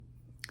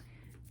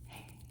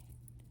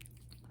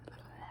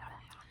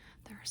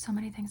are so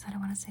many things that I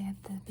want to say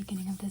at the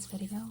beginning of this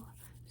video,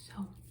 so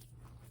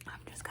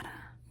I'm just gonna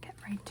get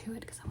right to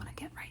it because I want to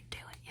get right to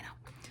it, you know.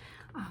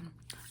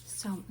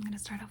 So I'm gonna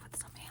start off with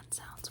some hand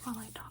sounds while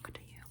I talk to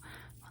you.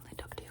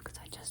 Because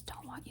I just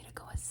don't want you to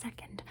go a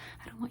second.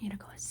 I don't want you to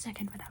go a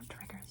second without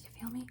triggers. You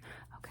feel me?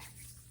 Okay.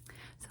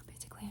 So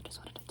basically, I just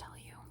wanted to tell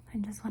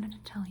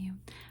you.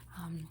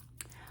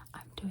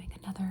 I'm doing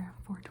another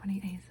 420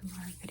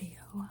 ASMR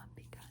video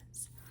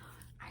because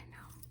I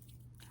know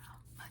how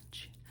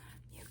much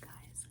you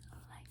guys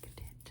liked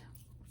it.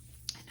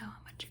 I know how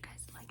much you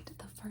guys liked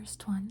the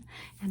first one,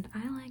 and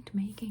I liked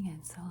making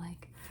it. So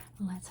like,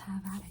 let's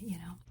have at it. You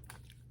know.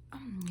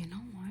 You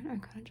know what? I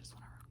kind of just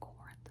want to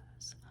record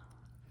this,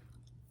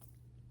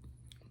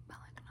 but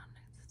like not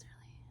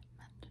necessarily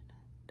mention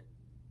it.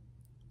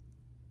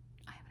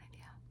 I have an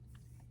idea.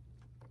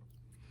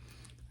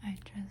 I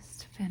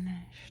just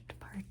finished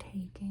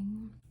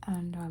partaking,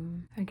 and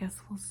I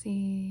guess we'll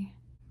see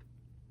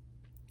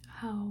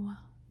how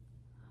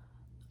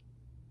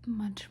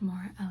much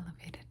more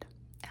elevated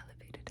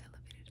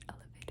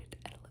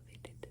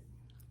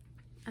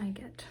I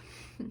get.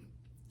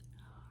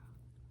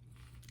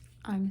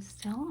 I'm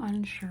still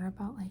unsure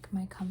about like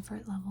my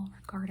comfort level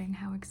regarding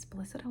how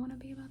explicit I want to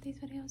be about these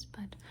videos,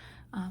 but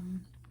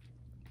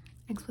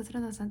explicit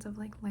in the sense of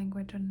like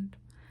language and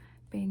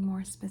being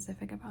more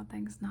specific about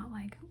things, not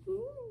like,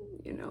 ooh,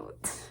 you know.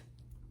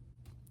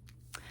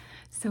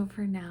 So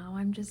for now,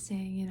 I'm just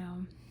saying, you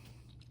know,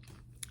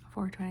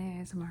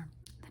 420 ASMR.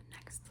 The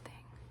next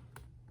thing,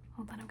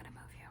 hold on, I'm gonna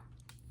move you.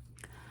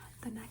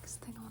 The next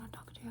thing I want to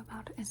talk to you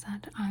about is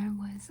that I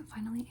was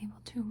finally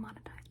able to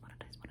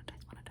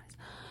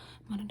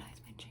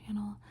monetize my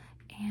channel,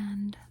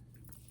 and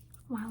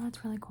while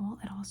that's really cool,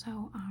 it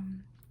also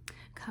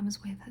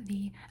comes with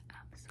the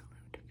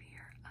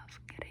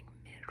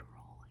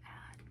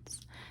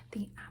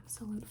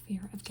absolute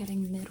fear of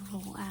getting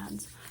mid-roll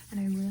ads. And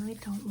I really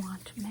don't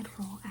want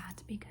mid-roll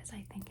ads because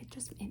I think it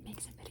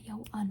makes a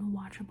video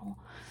unwatchable.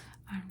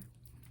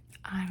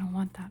 I don't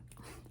want that.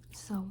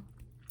 So,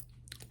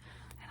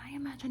 and I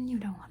imagine you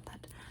don't want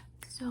that.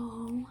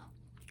 So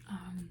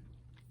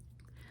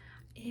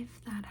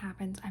if that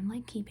happens, I'm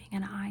like keeping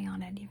an eye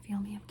on it. You feel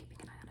me? I'm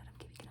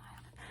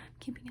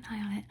keeping an eye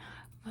on it.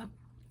 But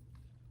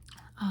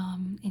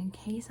in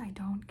case I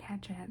don't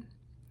catch it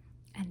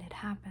and it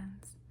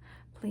happens,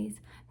 please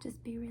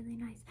just be really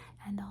nice,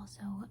 and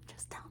also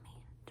just tell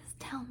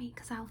me,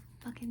 because I'll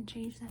fucking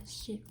change that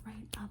shit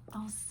right up.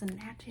 I'll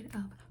snatch it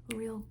up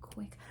real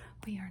quick.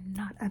 We are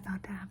not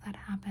about to have that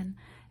happen.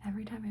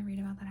 Every time I read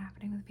about that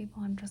happening with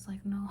people, I'm just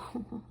like, no.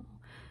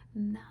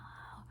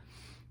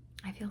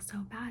 I feel so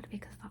bad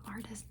because the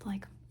artist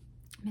like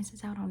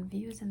misses out on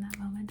views in that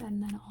moment,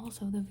 and then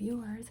also the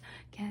viewers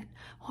get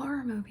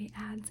horror movie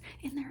ads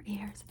in their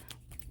ears.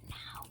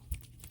 No,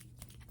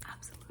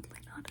 absolutely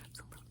not.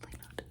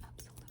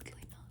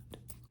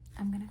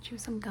 I'm gonna chew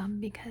some gum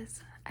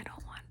because I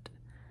don't want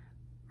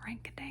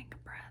rank-a-dank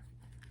breath.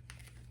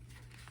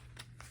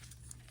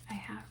 I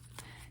have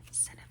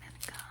cinnamon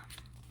gum.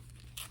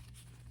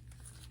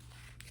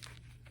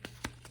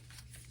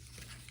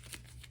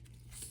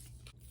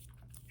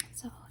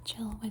 So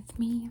chill with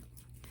me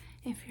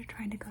if you're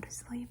trying to go to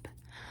sleep.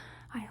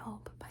 I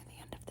hope by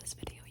the end of this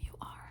video you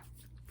are.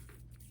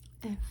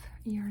 If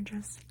you're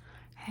just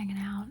hanging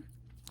out,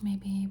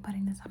 maybe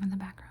putting this on in the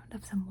background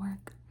of some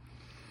work,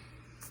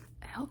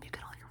 I hope you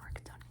get all your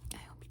work done.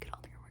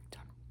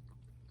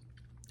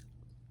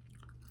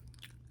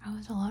 I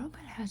was a little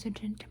bit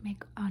hesitant to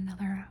make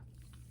another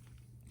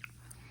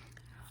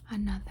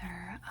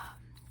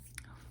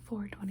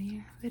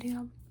 420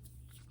 video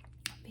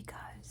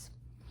because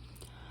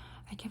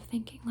I kept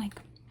thinking,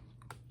 like,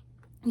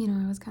 you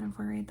know, I was kind of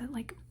worried that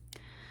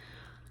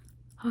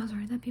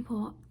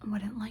people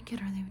wouldn't like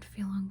it or they would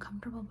feel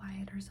uncomfortable by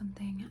it or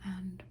something,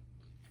 and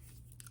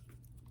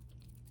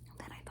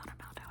then I thought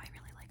about how I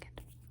really like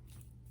it.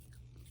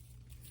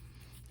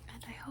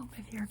 And I hope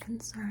if you're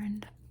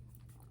concerned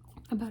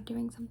about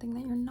doing something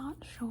that you're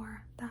not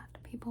sure that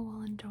people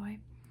will enjoy.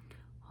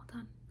 Hold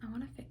on, I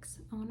want to fix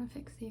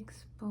the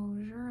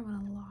exposure. I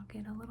want to lock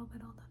it a little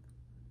bit. Hold on.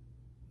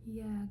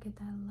 Yeah, get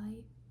that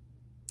light.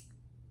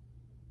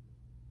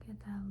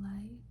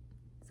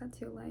 Is that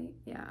too light?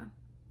 Yeah,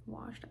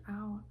 washed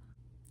out.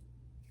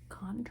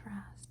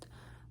 Contrast.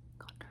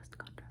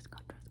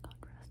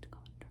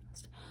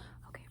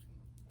 Okay,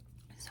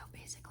 so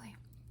basically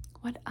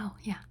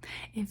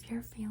if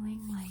you're feeling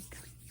like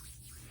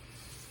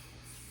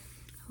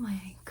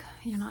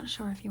you're not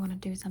sure if you want to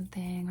do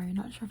something, or you're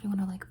not sure if you want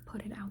to like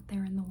put it out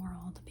there in the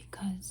world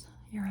because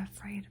you're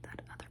afraid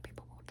that other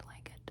people won't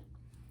like it,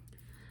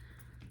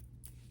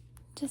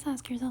 just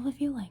ask yourself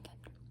if you like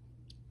it,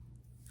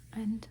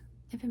 and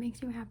if it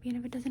makes you happy, and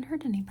if it doesn't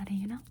hurt anybody,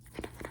 you know? If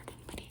it doesn't hurt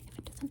anybody,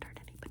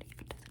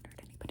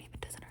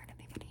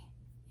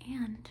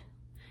 and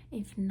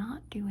if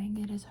not doing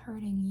it is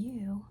hurting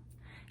you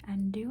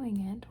and doing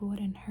it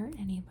wouldn't hurt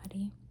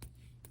anybody,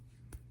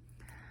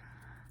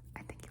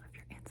 I think you have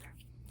your answer.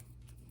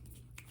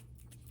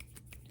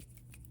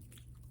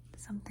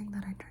 Something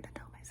that I try to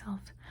tell myself myself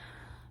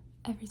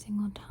every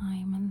single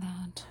time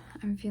that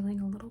I'm feeling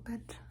a little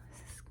bit,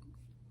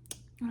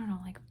 I don't know,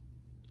 like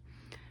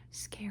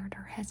scared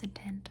or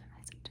hesitant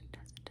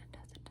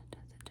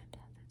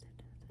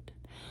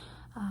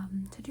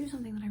to do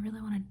something that I really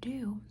want to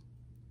do.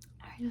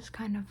 I just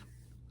kind of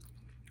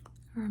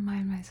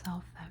remind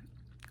myself that,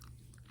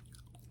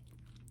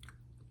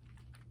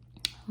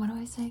 what do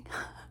I say?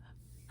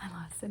 I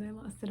lost it.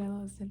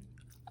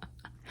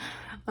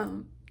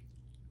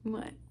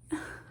 What?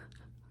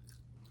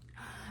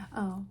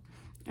 Oh,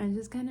 I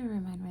just kind of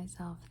remind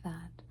myself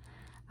that,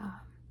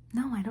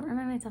 no, I don't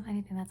remind myself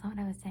anything. That's not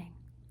what I was saying.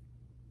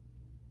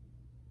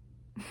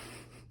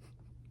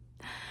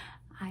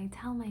 I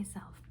tell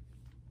myself,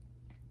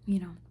 you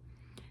know,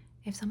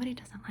 if somebody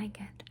doesn't like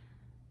it,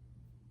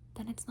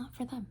 then it's not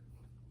for them.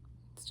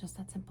 It's just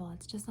that simple.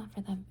 It's just not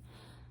for them.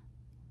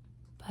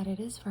 But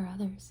it is for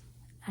others.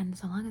 And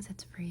so long as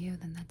it's for you,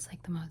 then that's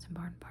like the most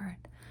important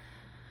part.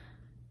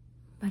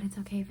 But it's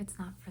okay if it's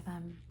not for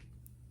them.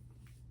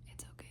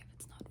 It's okay if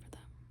it's not for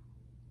them.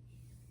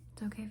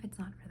 It's okay if it's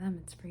not for them,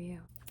 it's for you.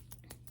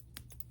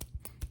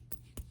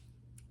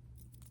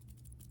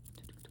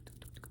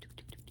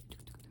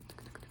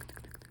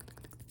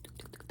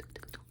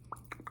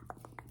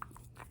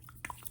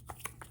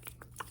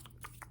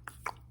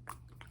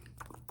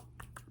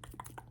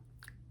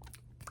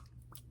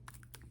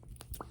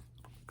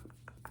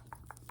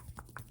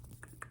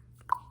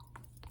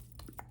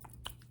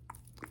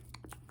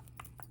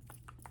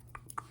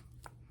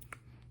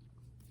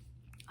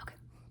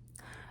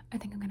 I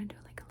think I'm gonna do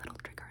like a little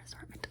trigger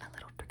assortment.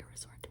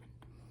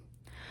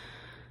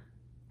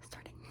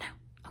 Starting now.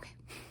 Okay.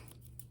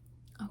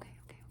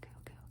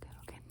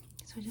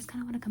 So I just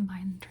kind of want to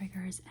combine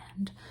triggers,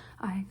 and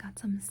I got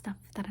some stuff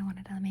that I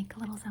wanted to make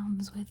little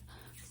sounds with.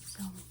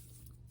 So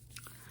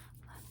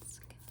let's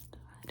get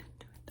right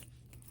into it.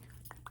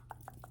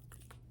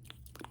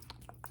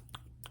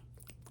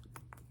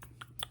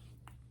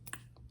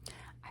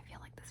 I feel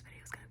like this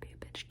video is gonna be a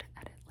bitch to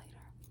edit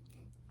later.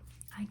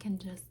 I can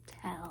just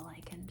tell.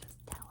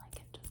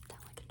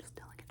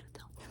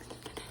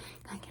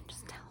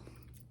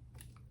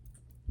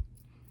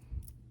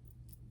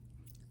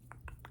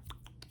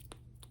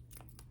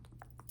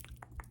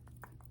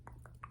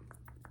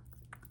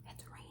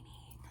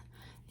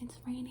 It's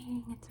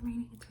raining. It's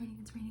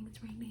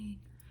raining.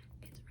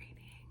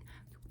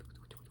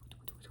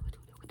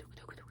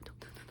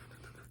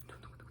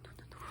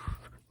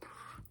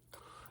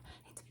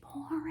 It's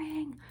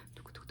pouring.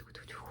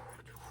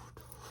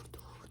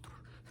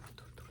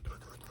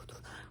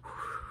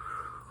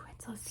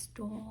 It's a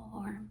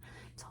storm.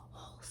 It's a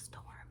whole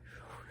storm.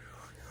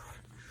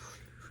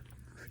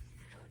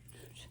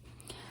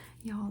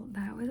 Y'all,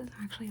 that was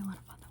actually a lot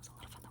of fun.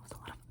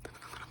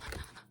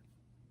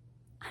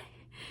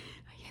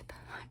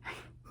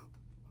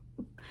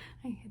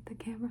 I hit the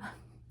camera.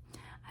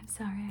 I'm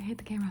sorry, I hit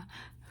the camera.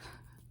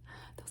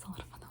 That was a lot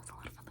of fun.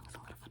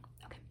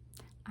 Okay,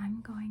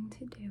 I'm going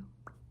to do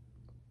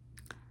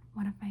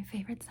one of my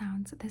favorite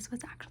sounds. This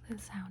was actually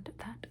the sound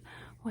that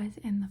was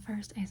in the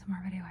first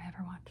ASMR video I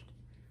ever watched.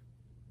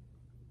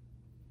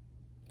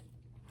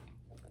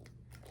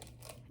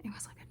 It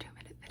was like a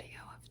 2-minute video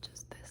of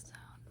just this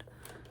sound.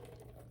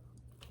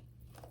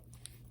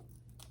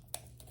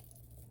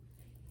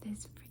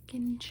 This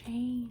freaking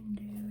chain,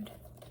 dude.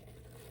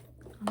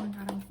 Oh my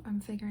god, I'm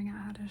figuring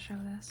out how to show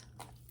this.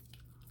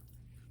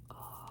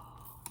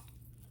 Oh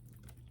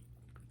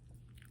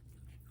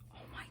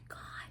my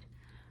god.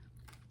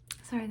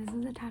 Sorry, this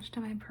is attached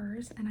to my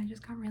purse, and I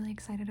just got really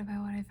excited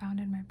about what I found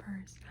in my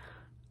purse.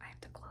 I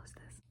have to close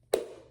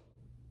this.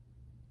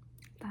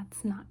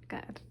 That's not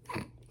good.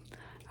 Okay.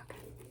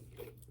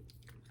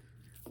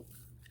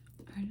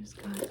 I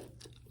just got,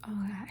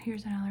 oh yeah,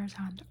 here's another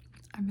sound.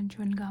 I've been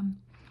chewing gum.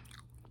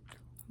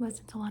 But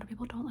since a lot of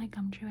people don't like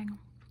gum chewing,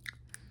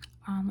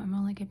 I'm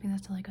only keeping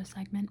this to like a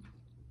segment.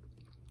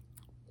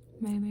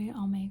 Maybe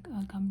I'll make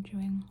a gum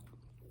chewing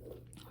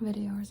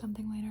video or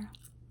something later.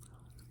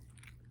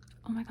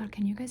 Oh my god,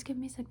 can you guys give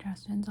me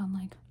suggestions on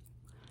like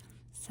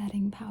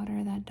setting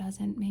powder that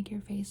doesn't make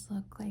your face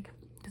look like,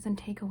 doesn't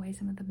take away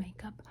some of the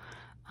makeup?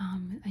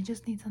 I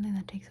just need something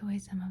that takes away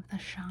some of the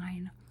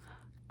shine.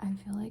 I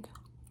feel like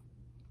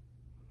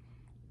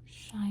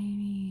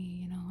shiny,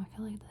 you know, I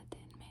feel like the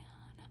Tin Man.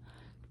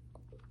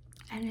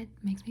 And it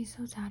makes me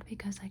so sad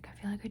because like I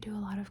feel like I do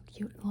a lot of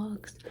cute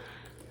looks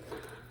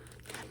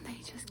and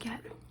they just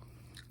get,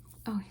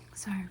 oh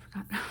sorry, I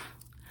forgot.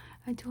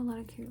 I do a lot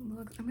of cute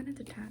looks. I'm gonna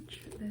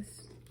detach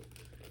this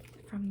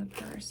from the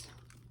purse.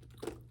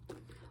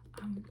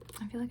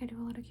 I feel like I do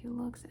a lot of cute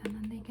looks and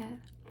then they get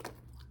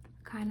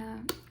kind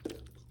of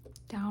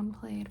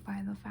downplayed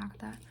by the fact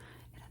that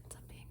it ends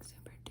up being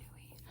super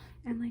dewy.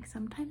 And like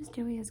sometimes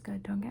dewy is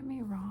good, don't get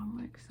me wrong,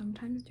 like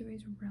sometimes dewy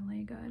is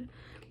really good,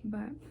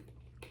 but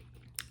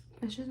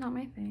it's just not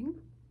my thing,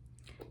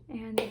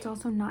 and it's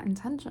also not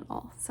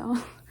intentional, so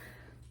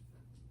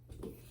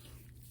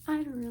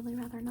I'd really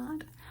rather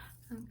not.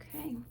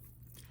 Okay,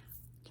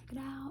 check it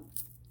out.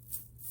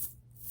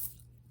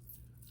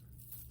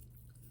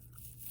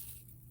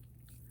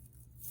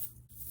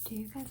 Do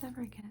you guys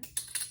ever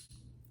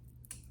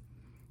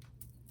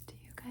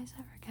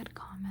get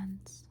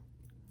comments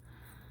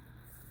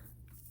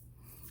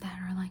that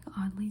are like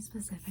oddly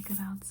specific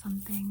about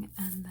something,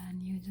 and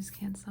then you just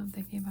can't stop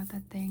thinking about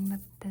that thing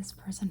that this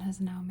person has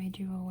now made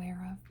you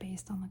aware of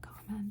based on the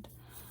comment?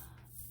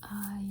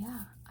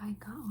 Yeah, I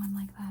got one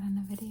like that in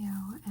a video,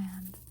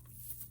 and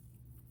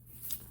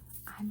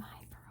I'm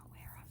hyper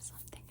aware of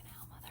something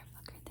now,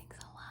 motherfucker. Thanks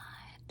a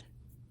lot.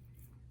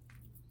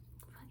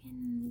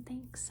 Fucking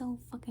thanks so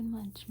fucking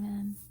much,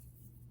 man.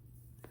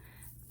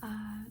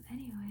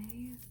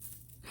 Anyway,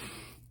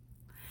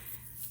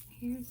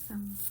 here's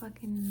some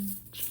fucking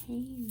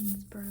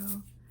chains,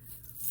 bro.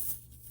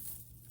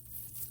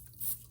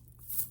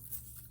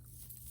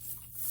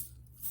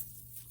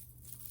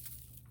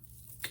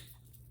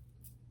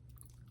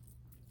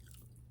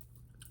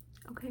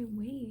 Okay,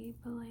 wait,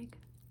 but like,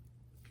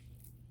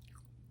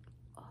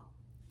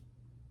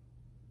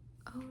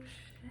 oh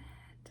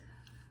shit.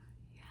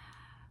 Yeah,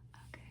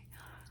 okay.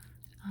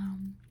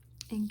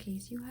 In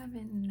case you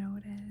haven't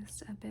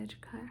noticed, a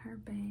bitch cut her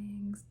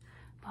bangs.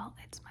 Well,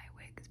 it's my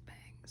wig's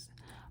bangs.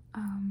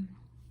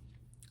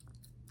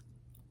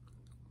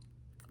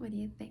 What do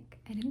you think?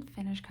 I didn't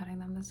finish cutting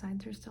them. The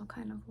sides are still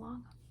kind of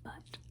long,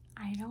 but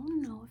I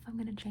don't know if I'm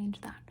gonna change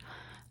that.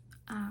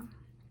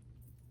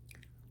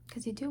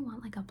 Because you do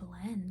want like a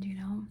blend, you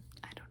know?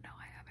 I don't know.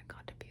 I haven't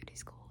gone to beauty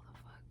school. The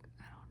fuck?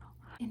 I don't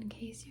know. In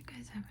case you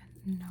guys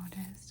haven't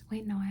noticed.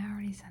 Wait, no, I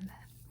already said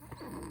that.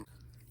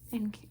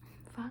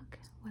 Fuck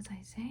was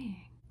I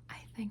saying? I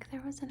think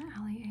there was an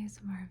Ali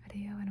ASMR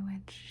video in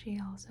which she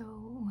also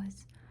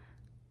was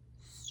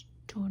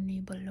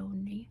Stony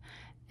Baloney,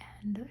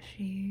 and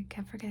she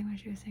kept forgetting what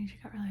she was saying. She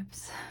got really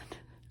upset.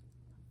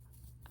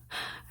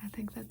 I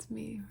think that's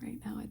me right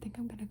now. I think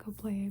I'm gonna go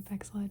play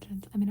Apex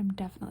Legends. I mean, I'm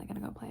definitely gonna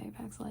go play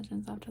Apex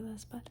Legends after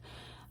this, but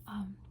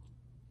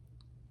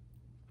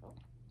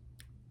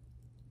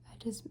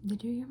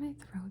did you hear my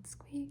throat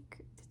squeak?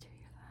 Did you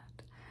hear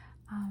that?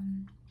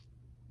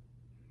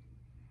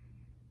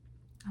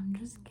 I'm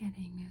just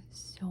getting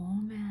so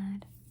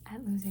mad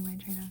at losing my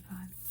train of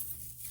thought.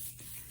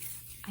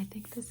 I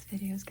think this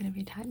video is gonna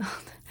be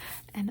titled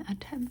An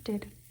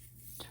Attempted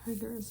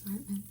Trigger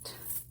Assortment.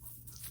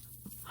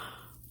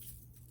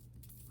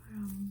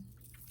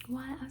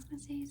 What? I was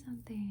gonna say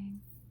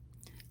something.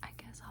 I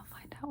guess I'll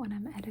find out when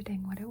I'm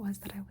editing what it was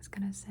that I was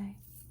gonna say.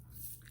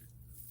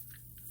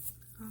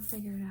 I'll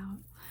figure it out.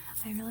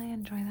 I really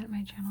enjoy that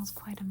my channel's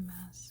quite a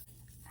mess,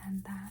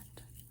 and that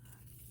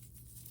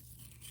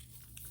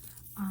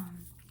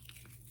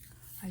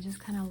I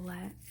just kind of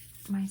let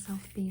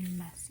myself be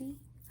messy,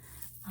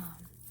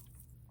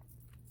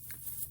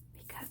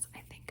 because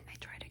I think I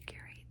try to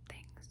curate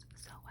things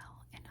so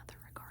well in other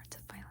regards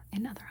of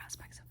in other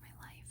aspects of my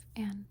life,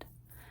 and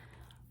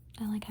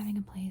I like having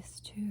a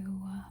place to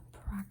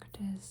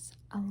practice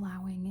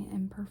allowing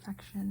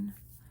imperfection,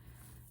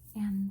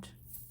 and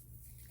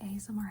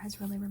ASMR has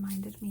really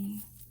reminded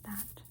me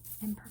that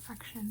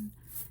imperfection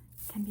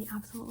can be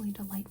absolutely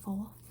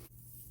delightful.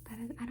 I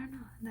don't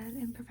know, that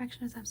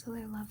imperfection is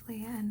absolutely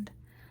lovely, and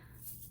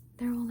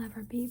there will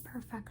never be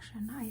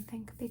perfection, I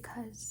think,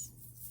 because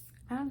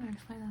I don't know how to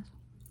explain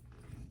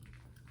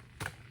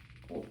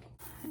this.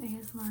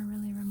 ASMR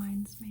really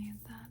reminds me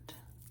that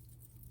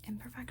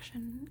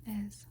imperfection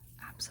is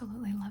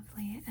absolutely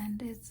lovely,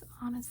 and it's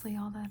honestly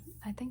all that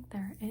I think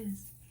there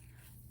is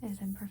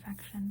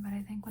imperfection. But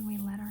I think when we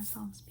let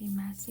ourselves be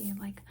messy,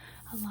 like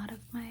a lot of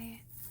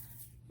I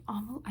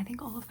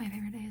think all of my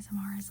favorite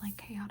ASMR is like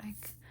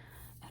chaotic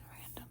and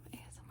random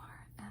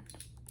ASMR, and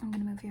I'm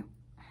gonna move you.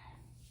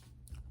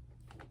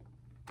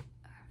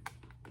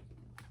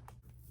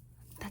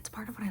 That's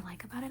part of what I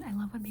like about it. I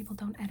love when people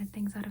don't edit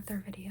things out of their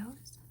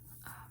videos,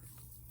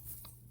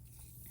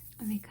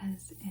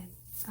 because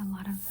a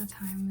lot of the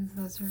times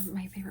those are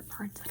my favorite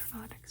parts. I don't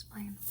know how to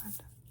explain,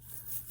 but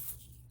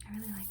I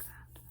really like that.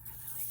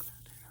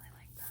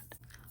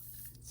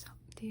 So,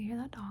 do you hear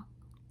that dog?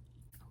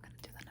 I'm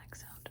gonna do the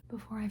next sound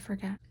before I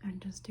forget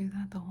and just do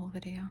that the whole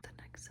video. The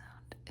next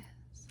sound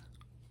is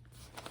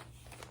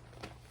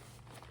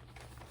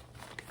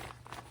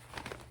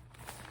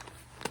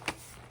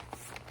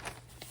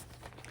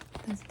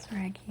this is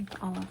where I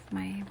keep all of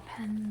my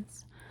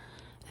pens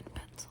and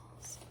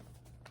pencils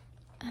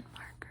and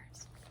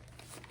markers.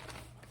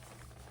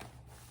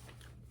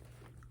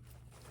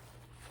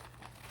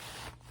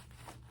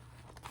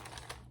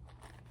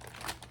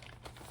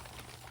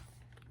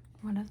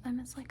 One of them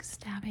is like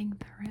stabbing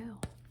through.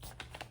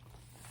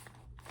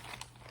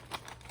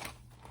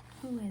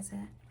 Who is it?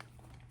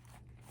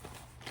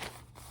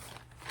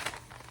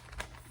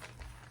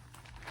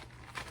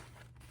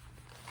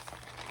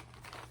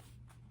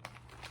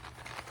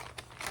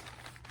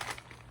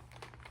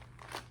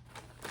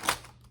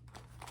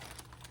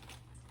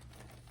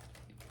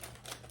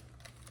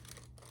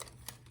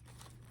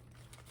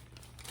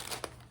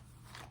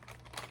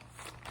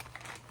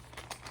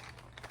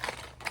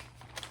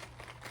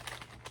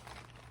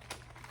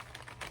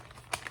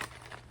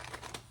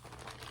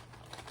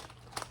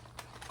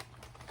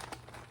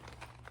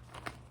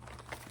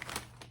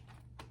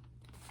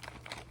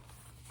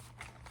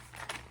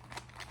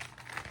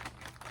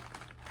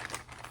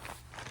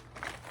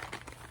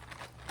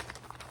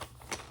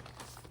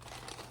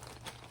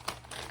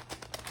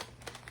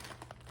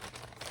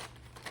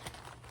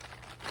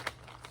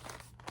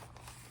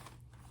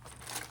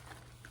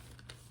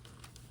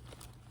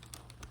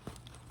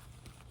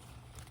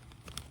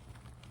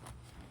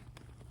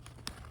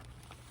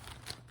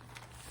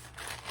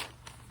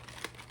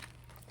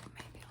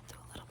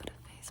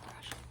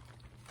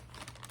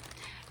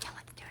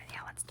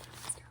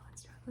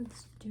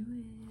 Let's do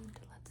it.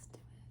 Let's do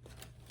it.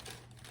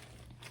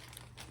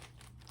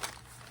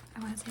 I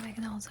want to see if I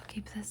can also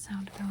keep this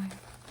sound going.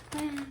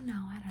 No,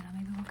 I don't know.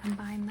 Maybe we'll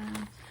combine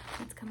them.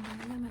 Let's combine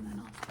them and then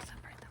also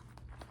separate them.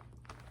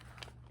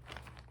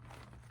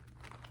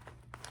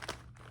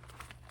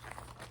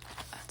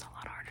 That's a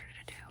lot harder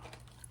to do.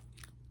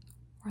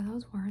 Were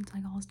those words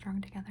like all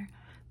strung together?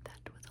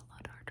 That was a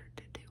lot harder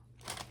to do.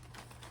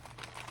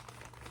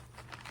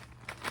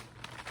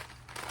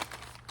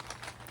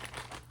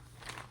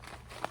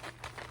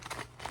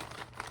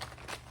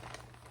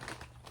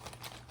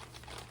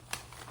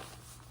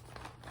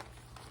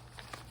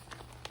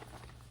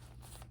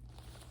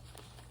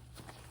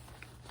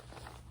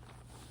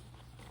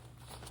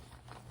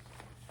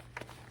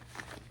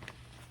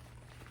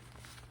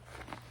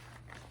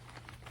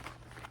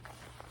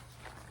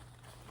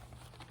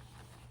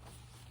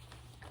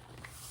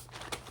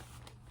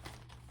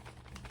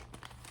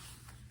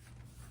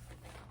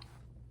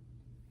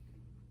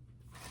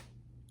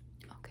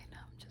 Okay, now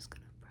I'm just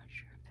gonna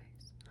brush your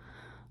face.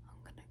 I'm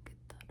gonna get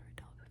that right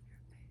off of your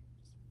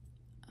face.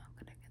 I'm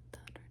gonna get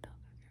that right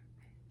off of your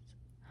face.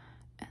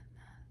 And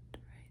that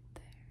right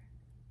there.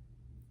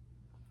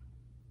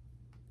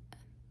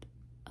 And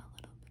a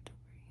little bit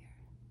over here.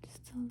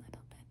 Just a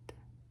little bit.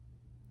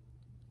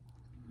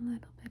 A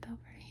little bit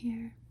over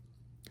here.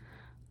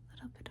 A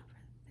little bit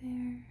over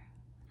there.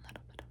 A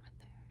little bit over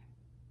there.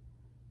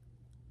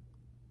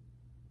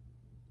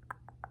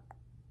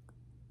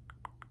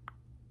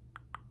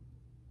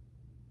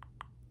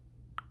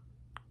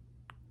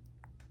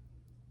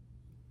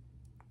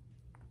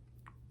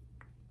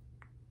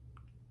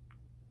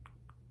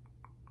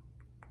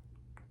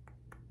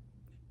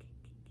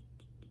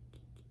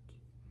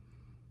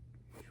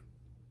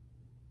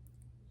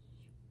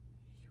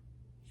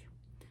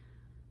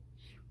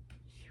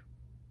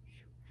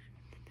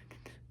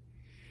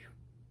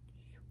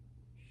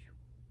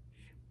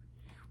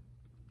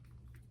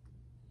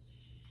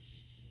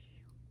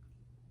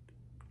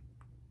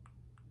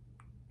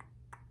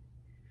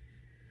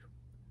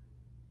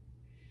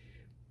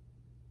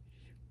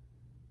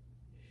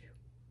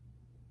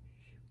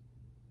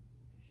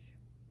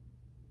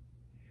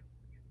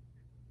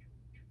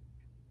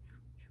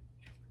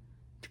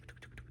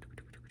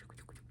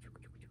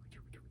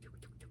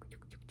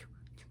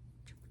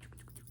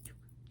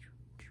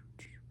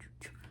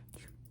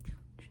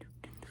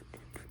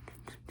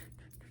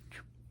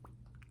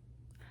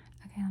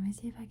 Okay, let me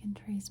see if I can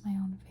trace my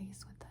own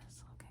face with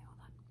this. Okay, hold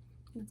on.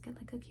 Let's get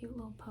like a cute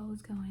little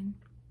pose going.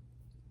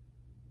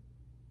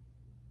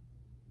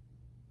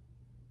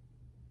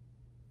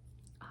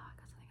 Oh, I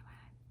got something in my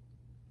eye.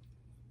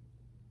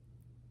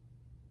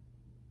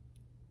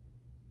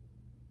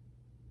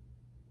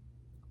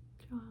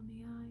 Draw on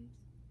the eyes.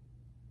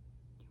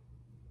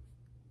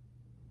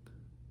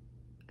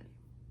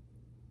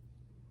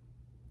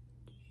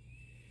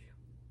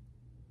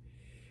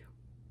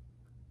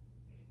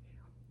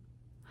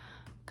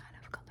 Kind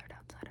of colored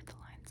outside of the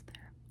lines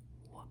there.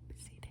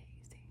 Whoopsie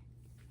daisy.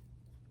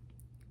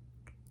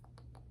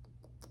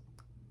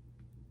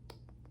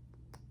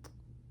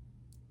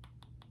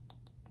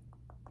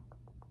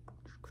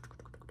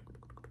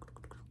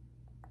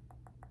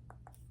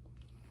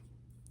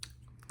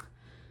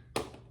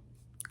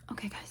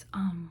 Okay, guys,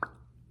 I'm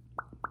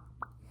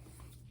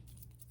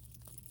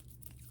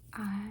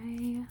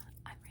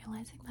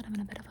realizing that I'm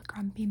in a bit of a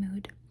grumpy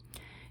mood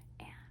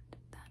and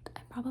that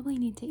I probably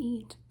need to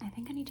eat. I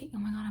think I need to eat. Oh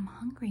my god, I'm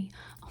hungry.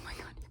 Oh my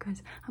god, you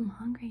guys, I'm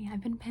hungry.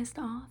 I've been pissed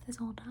off this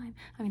whole time.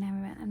 I mean,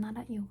 I'm not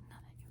at you.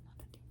 Not at you, not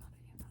at you, not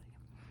at you,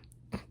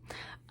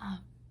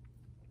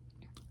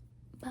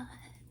 not at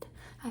you.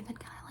 But I've been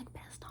kind of like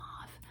pissed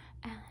off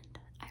and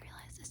I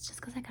realized it's just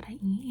because I gotta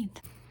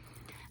eat.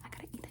 I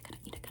gotta eat.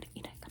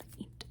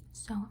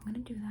 So I'm gonna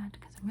do that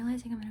because I'm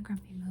realizing I'm in a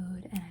grumpy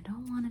mood and I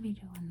don't want to be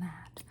doing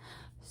that.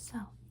 So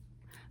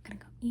I'm gonna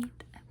go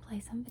eat and play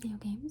some video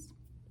games.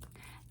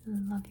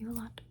 Love you a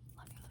lot.